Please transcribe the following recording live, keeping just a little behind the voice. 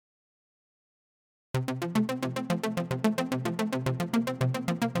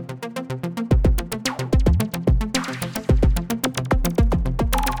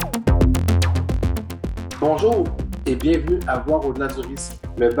Bonjour et bienvenue à Voir au-delà du risque,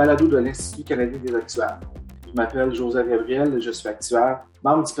 le balado de l'Institut canadien des actuaires. Je m'appelle Joseph Gabriel et je suis actuaire,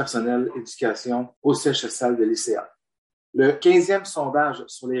 membre du personnel éducation au siège social de l'ICA. Le 15e sondage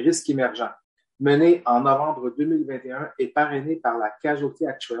sur les risques émergents, mené en novembre 2021 et parrainé par la Casualty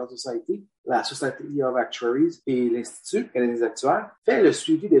Actuarial Society, la Society of Actuaries et l'Institut canadien des actuaires, fait le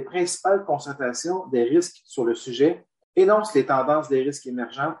suivi des principales constatations des risques sur le sujet, énonce les tendances des risques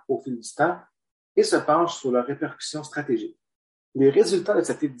émergents au fil du temps et se penche sur leurs répercussions stratégiques. Les résultats de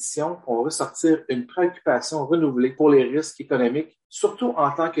cette édition font ressortir une préoccupation renouvelée pour les risques économiques, surtout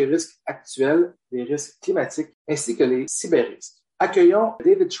en tant que risques actuels, des risques climatiques, ainsi que les cyberrisques. Accueillons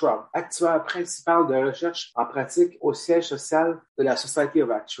David Schraub, actuaire principal de recherche en pratique au siège social de la Society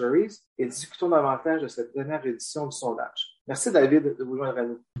of Actuaries, et discutons davantage de cette dernière édition du sondage. Merci David de vous joindre à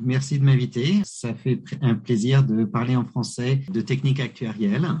nous. Merci de m'inviter. Ça fait un plaisir de parler en français de techniques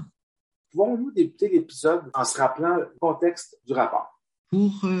actuarielles. Pouvons-nous débuter l'épisode en se rappelant le contexte du rapport?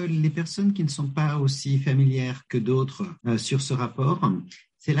 Pour les personnes qui ne sont pas aussi familières que d'autres sur ce rapport,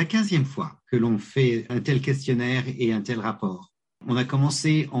 c'est la 15e fois que l'on fait un tel questionnaire et un tel rapport. On a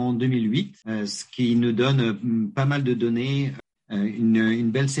commencé en 2008, ce qui nous donne pas mal de données,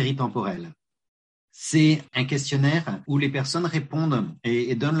 une belle série temporelle. C'est un questionnaire où les personnes répondent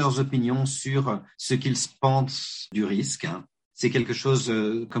et donnent leurs opinions sur ce qu'ils pensent du risque. C'est quelque chose,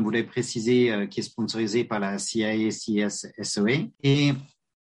 comme vous l'avez précisé, qui est sponsorisé par la CIASSOA. Et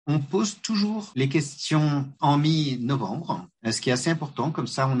on pose toujours les questions en mi-novembre, ce qui est assez important. Comme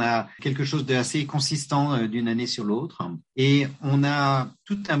ça, on a quelque chose d'assez consistant d'une année sur l'autre. Et on a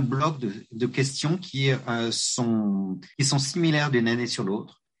tout un bloc de questions qui sont similaires d'une année sur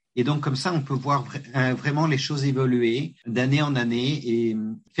l'autre. Et donc, comme ça, on peut voir vraiment les choses évoluer d'année en année et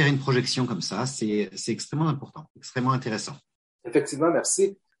faire une projection comme ça. C'est extrêmement important, extrêmement intéressant. Effectivement,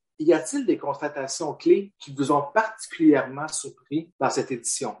 merci. Y a-t-il des constatations clés qui vous ont particulièrement surpris dans cette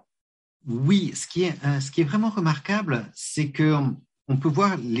édition? Oui, ce qui est vraiment remarquable, c'est que on peut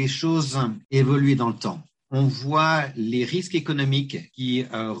voir les choses évoluer dans le temps. On voit les risques économiques qui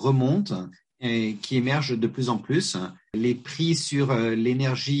remontent et qui émergent de plus en plus. Les prix sur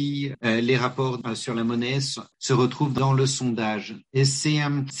l'énergie, les rapports sur la monnaie se retrouvent dans le sondage. Et c'est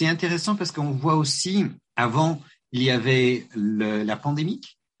intéressant parce qu'on voit aussi, avant, il y avait la pandémie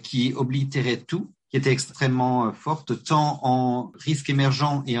qui oblitérait tout, qui était extrêmement forte, tant en risque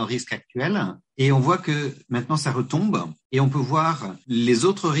émergent et en risque actuel. Et on voit que maintenant, ça retombe et on peut voir les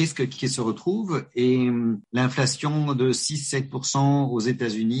autres risques qui se retrouvent et l'inflation de 6-7% aux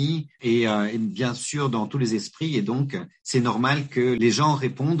États-Unis et bien sûr dans tous les esprits. Et donc, c'est normal que les gens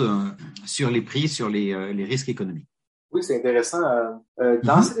répondent sur les prix, sur les risques économiques. Oui, c'est intéressant.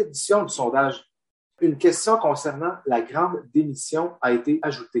 Dans cette édition du sondage, une question concernant la grande démission a été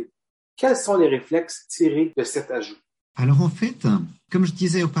ajoutée. Quels sont les réflexes tirés de cet ajout? Alors en fait, comme je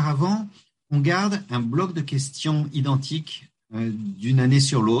disais auparavant, on garde un bloc de questions identiques d'une année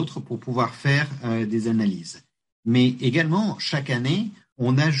sur l'autre pour pouvoir faire des analyses. Mais également, chaque année,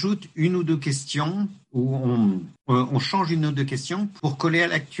 on ajoute une ou deux questions ou on change une ou deux questions pour coller à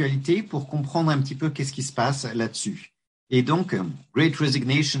l'actualité, pour comprendre un petit peu qu'est-ce qui se passe là-dessus. Et donc, Great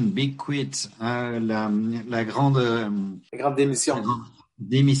Resignation, Big Quit, la grande démission. La grande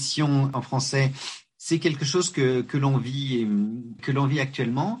démission en français, c'est quelque chose que l'on vit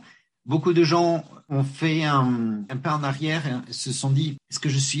actuellement. Beaucoup de gens ont fait un pas en arrière, se sont dit, est-ce que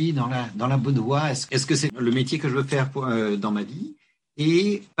je suis dans la bonne voie? Est-ce que c'est le métier que je veux faire dans ma vie?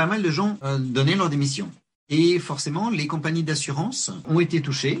 Et pas mal de gens donnaient leur démission. Et forcément, les compagnies d'assurance ont été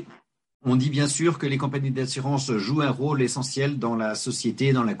touchées. On dit bien sûr que les compagnies d'assurance jouent un rôle essentiel dans la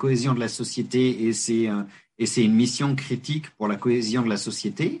société, dans la cohésion de la société, et c'est une mission critique pour la cohésion de la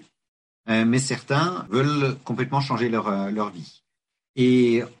société. Mais certains veulent complètement changer leur vie.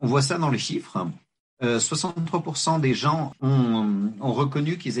 Et on voit ça dans les chiffres. 63% des gens ont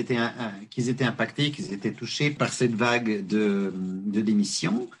reconnu qu'ils étaient impactés, qu'ils étaient touchés par cette vague de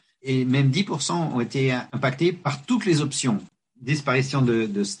démission. Et même 10% ont été impactés par toutes les options. Disparition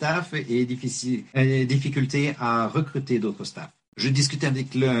de staff et difficulté à recruter d'autres staff. Je discutais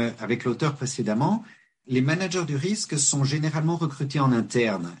avec l'auteur précédemment. Les managers du risque sont généralement recrutés en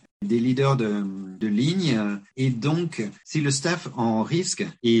interne, des leaders de ligne. Et donc, si le staff en risque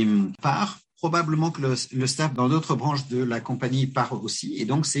part, probablement que le staff dans d'autres branches de la compagnie part aussi. Et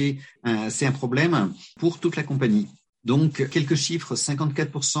donc, c'est un problème pour toute la compagnie. Donc, quelques chiffres,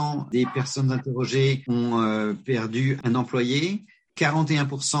 54% des personnes interrogées ont perdu un employé,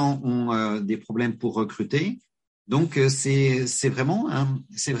 41% ont des problèmes pour recruter. Donc, c'est vraiment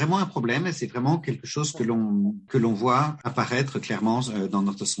un problème et c'est vraiment quelque chose que l'on voit apparaître clairement dans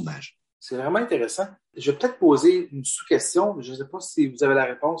notre sondage. C'est vraiment intéressant. Je vais peut-être poser une sous-question, mais je ne sais pas si vous avez la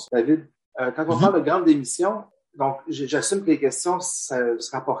réponse, David. Quand on parle de grande démission, donc j'assume que les questions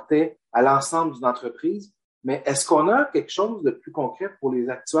se rapportaient à l'ensemble d'une entreprise, mais est-ce qu'on a quelque chose de plus concret pour les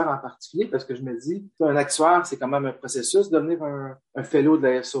actuaires en particulier? Parce que je me dis, un actuaire, c'est quand même un processus, devenir un fellow de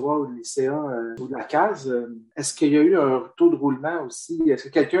la SOA ou de l'ICA ou de la CAS. Est-ce qu'il y a eu un taux de roulement aussi? Est-ce que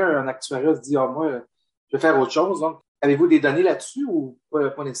quelqu'un en actuariat se dit, moi, je vais faire autre chose? Donc, avez-vous des données là-dessus ou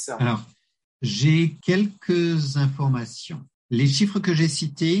pas nécessairement? Alors, j'ai quelques informations. Les chiffres que j'ai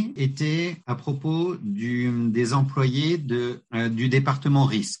cités étaient à propos des employés du département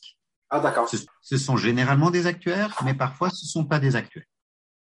risque. Ah, d'accord. Ce sont généralement des actuaires, mais parfois ce ne sont pas des actuaires.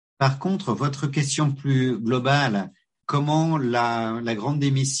 Par contre, votre question plus globale, comment la grande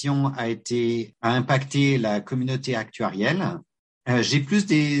démission a impacté la communauté actuarielle, j'ai plus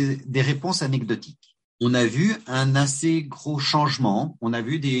des réponses anecdotiques. On a vu un assez gros changement. On a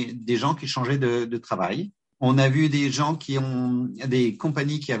vu des gens qui changeaient de travail. On a vu des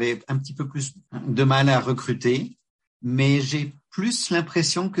compagnies qui avaient un petit peu plus de mal à recruter, mais j'ai plus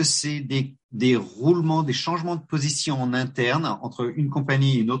l'impression que c'est des roulements, des changements de position en interne entre une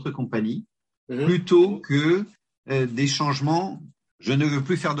compagnie et une autre compagnie, plutôt que des changements. Je ne veux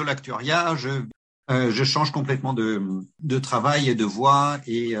plus faire de l'actuariat, je change complètement de travail et de voie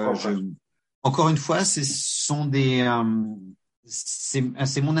et encore une fois, c'est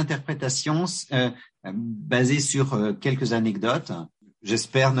mon interprétation basée sur quelques anecdotes.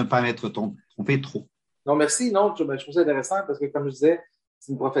 J'espère ne pas m'être trompé trop. Non, merci. Non, je trouve ça intéressant parce que, comme je disais,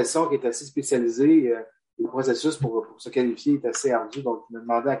 c'est une profession qui est assez spécialisée. Le processus pour se qualifier est assez ardu. Donc, je me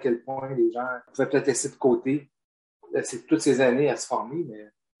demandais à quel point les gens pouvaient peut-être laisser de côté toutes ces années à se former. Mais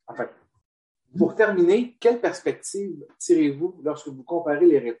enfin, pour terminer, quelle perspective tirez-vous lorsque vous comparez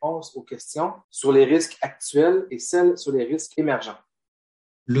les réponses aux questions sur les risques actuels et celles sur les risques émergents?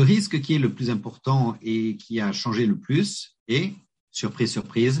 Le risque qui est le plus important et qui a changé le plus est, surprise,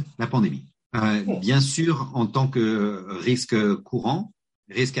 surprise, la pandémie. Bien sûr, en tant que risque courant,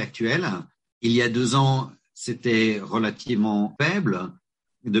 risque actuel, il y a 2 ans, c'était relativement faible,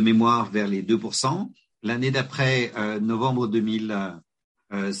 de mémoire vers les 2%. L'année d'après, novembre 2000,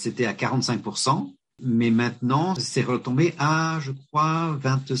 c'était à 45%, mais maintenant, c'est retombé à, je crois,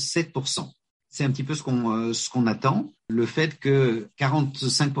 27%. C'est un petit peu ce qu'on attend. Le fait que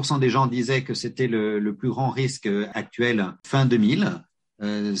 45% des gens disaient que c'était le plus grand risque actuel fin 2000,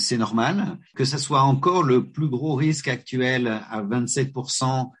 c'est normal. Que ça soit encore le plus gros risque actuel à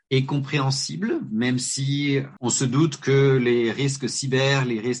 27% est compréhensible, même si on se doute que les risques cyber,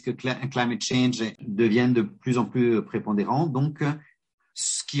 les risques climate change deviennent de plus en plus prépondérants. Donc,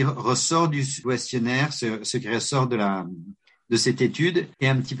 ce qui ressort du questionnaire, ce qui ressort de cette étude est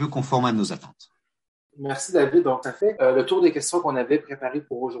un petit peu conforme à nos attentes. Merci David. Donc, ça fait le tour des questions qu'on avait préparées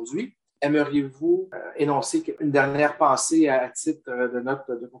pour aujourd'hui. Aimeriez-vous énoncer une dernière pensée à titre de note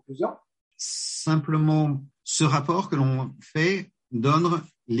de conclusion? Simplement, ce rapport que l'on fait donne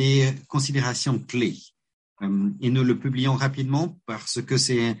les considérations clés. Et nous le publions rapidement parce que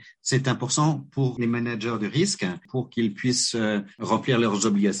c'est important pour les managers de risque, pour qu'ils puissent remplir leurs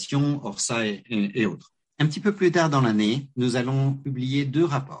obligations, ORSA et autres. Un petit peu plus tard dans l'année, nous allons publier 2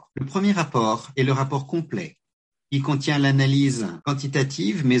 rapports. Le premier rapport est le rapport complet. Il contient l'analyse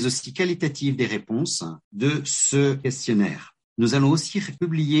quantitative, mais aussi qualitative des réponses de ce questionnaire. Nous allons aussi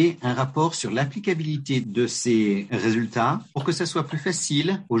publier un rapport sur l'applicabilité de ces résultats pour que ce soit plus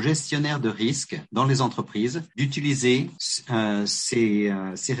facile aux gestionnaires de risque dans les entreprises d'utiliser ces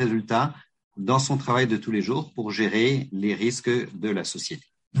résultats dans son travail de tous les jours pour gérer les risques de la société.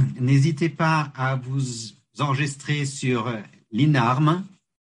 N'hésitez pas à vous enregistrer sur l'INARM,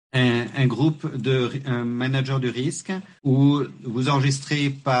 un groupe de managers de risque, ou vous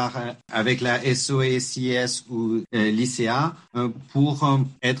enregistrez avec la SOA-CIS ou l'ICA pour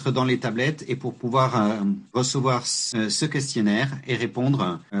être dans les tablettes et pour pouvoir recevoir ce questionnaire et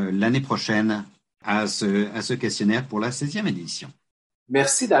répondre l'année prochaine à ce questionnaire pour la 16e édition.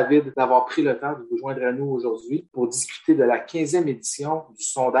 Merci David d'avoir pris le temps de vous joindre à nous aujourd'hui pour discuter de la 15e édition du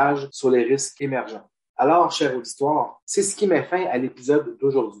sondage sur les risques émergents. Alors, cher auditoire, c'est ce qui met fin à l'épisode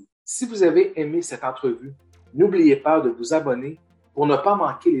d'aujourd'hui. Si vous avez aimé cette entrevue, n'oubliez pas de vous abonner pour ne pas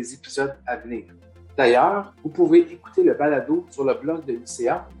manquer les épisodes à venir. D'ailleurs, vous pouvez écouter le balado sur le blog de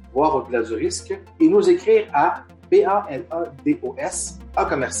l'ICA, Voir au-delà du risque, et nous écrire à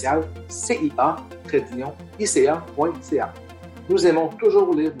balados@cia-ica.ca. Nous aimons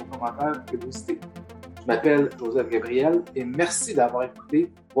toujours lire vos commentaires et vos idées. Je m'appelle Joseph Gabriel et merci d'avoir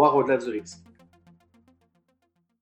écouté Voir au-delà du risque.